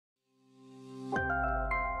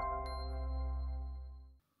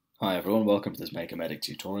Hi everyone, welcome to this Make a Medic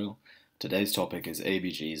tutorial. Today's topic is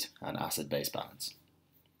ABGs and acid-base balance.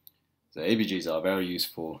 So ABGs are a very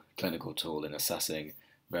useful clinical tool in assessing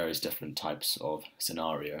various different types of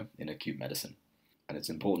scenario in acute medicine. And it's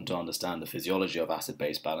important to understand the physiology of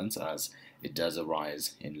acid-base balance as it does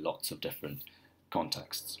arise in lots of different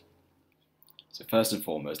contexts. So first and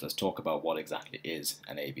foremost, let's talk about what exactly is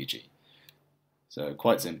an ABG. So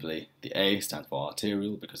quite simply, the A stands for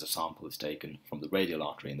arterial because a sample is taken from the radial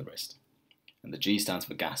artery in the wrist. And the G stands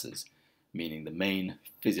for gases, meaning the main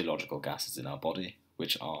physiological gases in our body,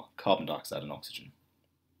 which are carbon dioxide and oxygen.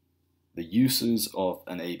 The uses of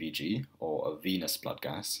an ABG, or a venous blood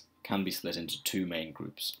gas, can be split into two main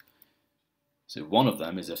groups. So one of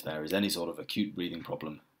them is if there is any sort of acute breathing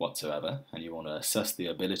problem whatsoever, and you want to assess the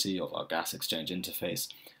ability of our gas exchange interface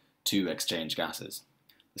to exchange gases.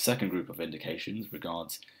 The second group of indications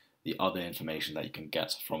regards the other information that you can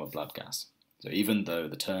get from a blood gas. So even though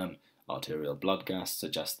the term arterial blood gas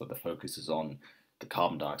suggests that the focus is on the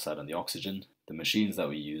carbon dioxide and the oxygen, the machines that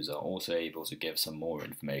we use are also able to give some more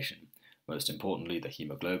information, most importantly the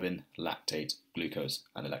hemoglobin, lactate, glucose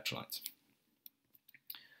and electrolytes.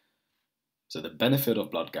 So the benefit of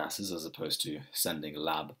blood gases as opposed to sending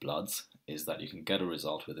lab bloods is that you can get a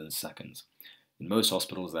result within seconds. In most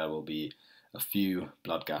hospitals there will be a few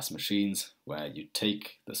blood gas machines where you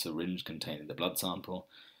take the syringe containing the blood sample,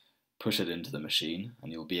 push it into the machine,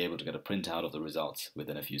 and you'll be able to get a printout of the results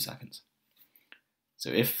within a few seconds. So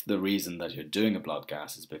if the reason that you're doing a blood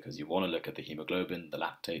gas is because you want to look at the hemoglobin, the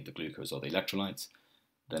lactate, the glucose, or the electrolytes,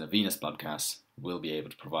 then a venous blood gas will be able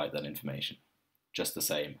to provide that information, just the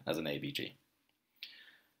same as an ABG.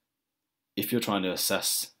 If you're trying to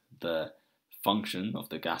assess the function of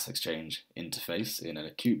the gas exchange interface in an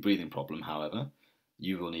acute breathing problem, however,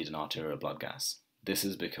 you will need an arterial blood gas. This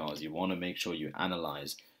is because you want to make sure you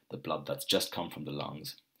analyze the blood that's just come from the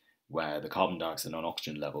lungs, where the carbon dioxide and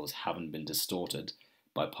oxygen levels haven't been distorted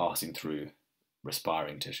by passing through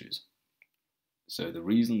respiring tissues. So the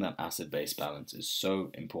reason that acid-base balance is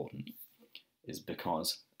so important is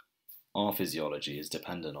because our physiology is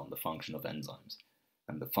dependent on the function of enzymes,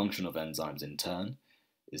 and the function of enzymes in turn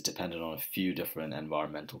is dependent on a few different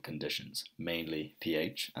environmental conditions, mainly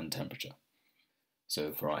pH and temperature.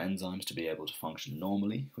 So for our enzymes to be able to function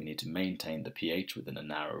normally, we need to maintain the pH within a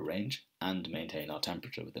narrow range and maintain our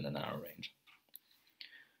temperature within a narrow range.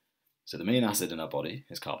 So the main acid in our body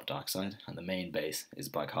is carbon dioxide and the main base is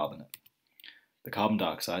bicarbonate. The carbon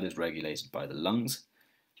dioxide is regulated by the lungs,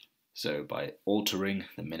 so by altering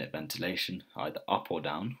the minute ventilation either up or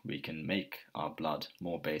down, we can make our blood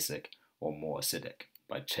more basic or more acidic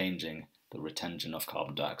by changing the retention of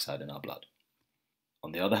carbon dioxide in our blood.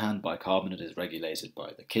 On the other hand, bicarbonate is regulated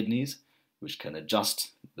by the kidneys, which can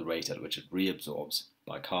adjust the rate at which it reabsorbs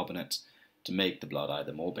bicarbonate to make the blood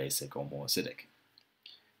either more basic or more acidic.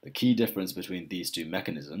 The key difference between these two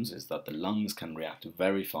mechanisms is that the lungs can react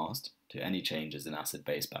very fast to any changes in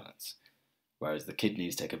acid-base balance, whereas the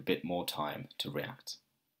kidneys take a bit more time to react.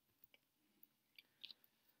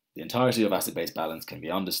 The entirety of acid-base balance can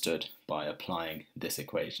be understood by applying this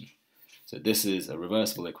equation. So this is a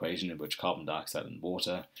reversible equation in which carbon dioxide and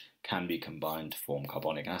water can be combined to form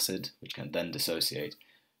carbonic acid, which can then dissociate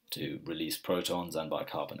to release protons and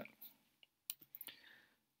bicarbonate.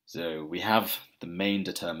 So we have the main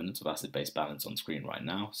determinants of acid-base balance on screen right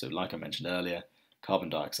now. So like I mentioned earlier, carbon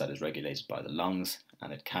dioxide is regulated by the lungs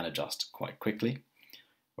and it can adjust quite quickly,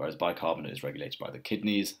 whereas bicarbonate is regulated by the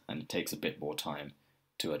kidneys and it takes a bit more time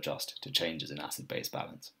to adjust to changes in acid-base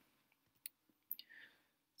balance.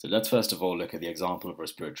 So let's first of all look at the example of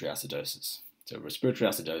respiratory acidosis. So respiratory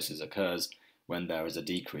acidosis occurs when there is a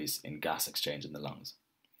decrease in gas exchange in the lungs.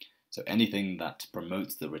 So anything that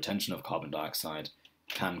promotes the retention of carbon dioxide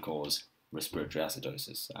can cause respiratory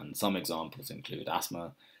acidosis, and some examples include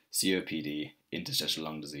asthma, COPD, interstitial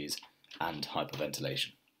lung disease, and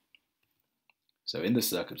hyperventilation. So in this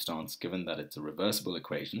circumstance, given that it's a reversible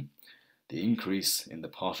equation, the increase in the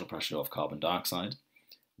partial pressure of carbon dioxide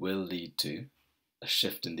will lead to a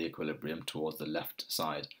shift in the equilibrium towards the left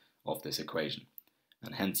side of this equation,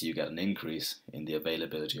 and hence you get an increase in the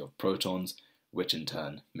availability of protons, which in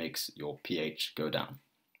turn makes your pH go down.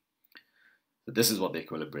 So this is what the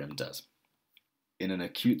equilibrium does. In an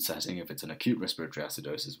acute setting, if it's an acute respiratory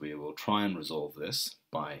acidosis, we will try and resolve this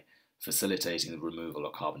by facilitating the removal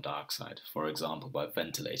of carbon dioxide, for example by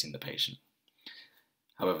ventilating the patient.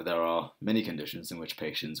 However, there are many conditions in which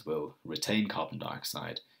patients will retain carbon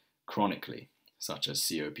dioxide chronically, such as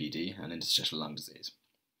COPD and interstitial lung disease.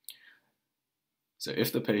 So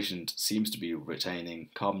if the patient seems to be retaining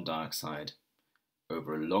carbon dioxide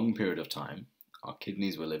over a long period of time, our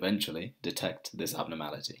kidneys will eventually detect this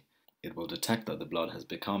abnormality it will detect that the blood has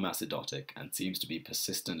become acidotic and seems to be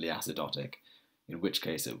persistently acidotic, in which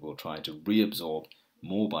case it will try to reabsorb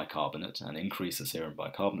more bicarbonate and increase the serum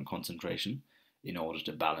bicarbonate concentration in order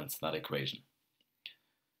to balance that equation.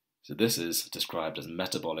 So this is described as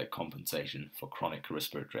metabolic compensation for chronic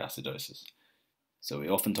respiratory acidosis. So we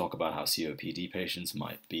often talk about how COPD patients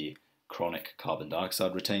might be chronic carbon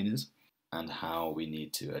dioxide retainers and how we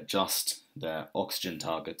need to adjust their oxygen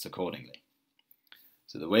targets accordingly.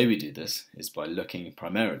 So the way we do this is by looking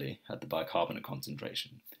primarily at the bicarbonate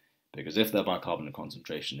concentration, because if their bicarbonate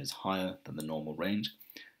concentration is higher than the normal range,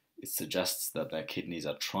 it suggests that their kidneys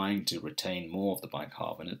are trying to retain more of the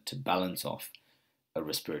bicarbonate to balance off a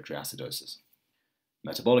respiratory acidosis.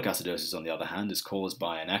 Metabolic acidosis, on the other hand, is caused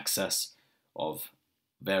by an excess of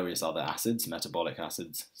various other acids, metabolic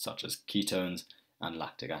acids such as ketones and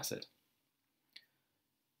lactic acid.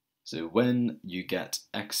 So when you get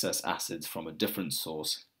excess acids from a different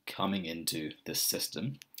source coming into this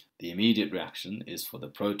system, the immediate reaction is for the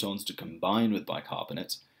protons to combine with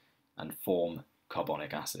bicarbonate and form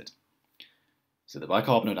carbonic acid. So the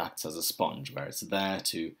bicarbonate acts as a sponge where it's there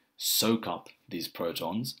to soak up these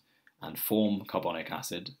protons and form carbonic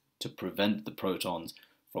acid to prevent the protons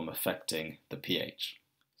from affecting the pH.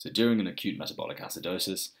 So during an acute metabolic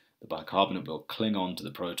acidosis, the bicarbonate will cling on to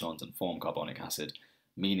the protons and form carbonic acid,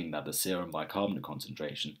 meaning that the serum bicarbonate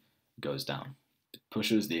concentration goes down. It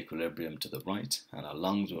pushes the equilibrium to the right, and our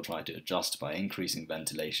lungs will try to adjust by increasing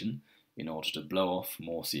ventilation in order to blow off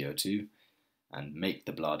more CO2 and make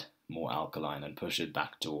the blood more alkaline and push it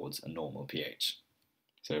back towards a normal pH.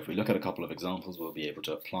 So if we look at a couple of examples, we'll be able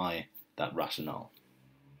to apply that rationale.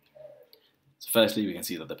 So firstly, we can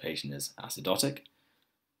see that the patient is acidotic.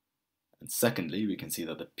 And secondly, we can see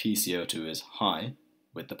that the PCO2 is high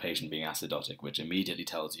with the patient being acidotic, which immediately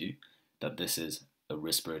tells you that this is a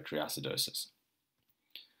respiratory acidosis.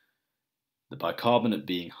 The bicarbonate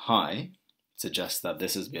being high suggests that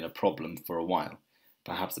this has been a problem for a while.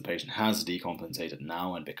 Perhaps the patient has decompensated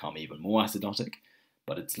now and become even more acidotic,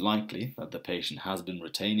 but it's likely that the patient has been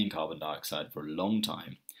retaining carbon dioxide for a long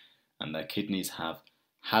time and their kidneys have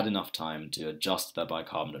had enough time to adjust their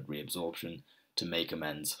bicarbonate reabsorption to make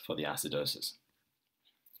amends for the acidosis.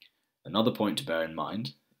 Another point to bear in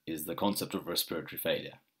mind is the concept of respiratory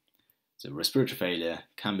failure. So respiratory failure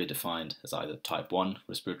can be defined as either type 1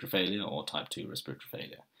 respiratory failure or type 2 respiratory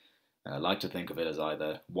failure. And I like to think of it as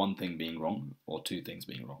either one thing being wrong or two things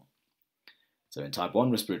being wrong. So in type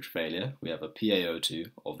 1 respiratory failure, we have a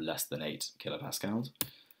PaO2 of less than 8 kilopascals,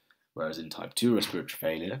 whereas in type 2 respiratory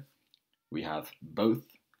failure, we have both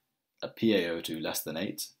a PaO2 less than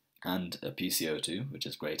 8 and a PCO2, which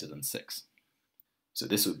is greater than 6. So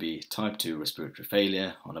this would be type 2 respiratory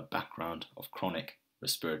failure on a background of chronic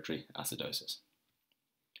respiratory acidosis.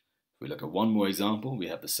 If we look at one more example, we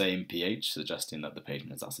have the same pH suggesting that the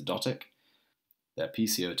patient is acidotic. Their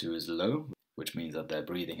PCO2 is low, which means that their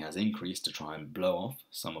breathing has increased to try and blow off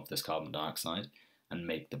some of this carbon dioxide and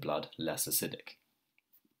make the blood less acidic.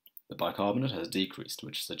 The bicarbonate has decreased,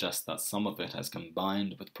 which suggests that some of it has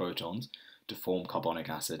combined with protons to form carbonic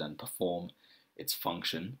acid and perform its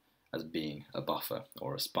function as being a buffer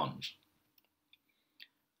or a sponge.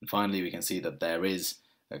 And finally, we can see that there is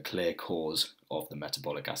a clear cause of the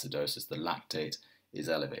metabolic acidosis. The lactate is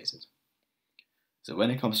elevated. So when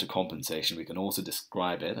it comes to compensation, we can also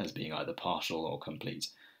describe it as being either partial or complete.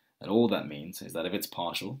 And all that means is that if it's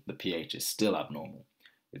partial, the pH is still abnormal.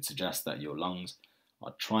 It suggests that your lungs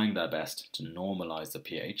are trying their best to normalize the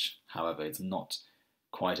pH, however, it's not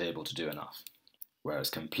quite able to do enough. Whereas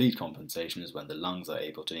complete compensation is when the lungs are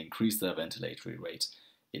able to increase their ventilatory rate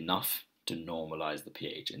enough to normalize the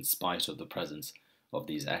pH in spite of the presence of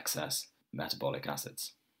these excess metabolic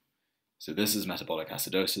acids. So this is metabolic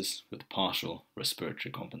acidosis with partial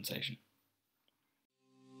respiratory compensation.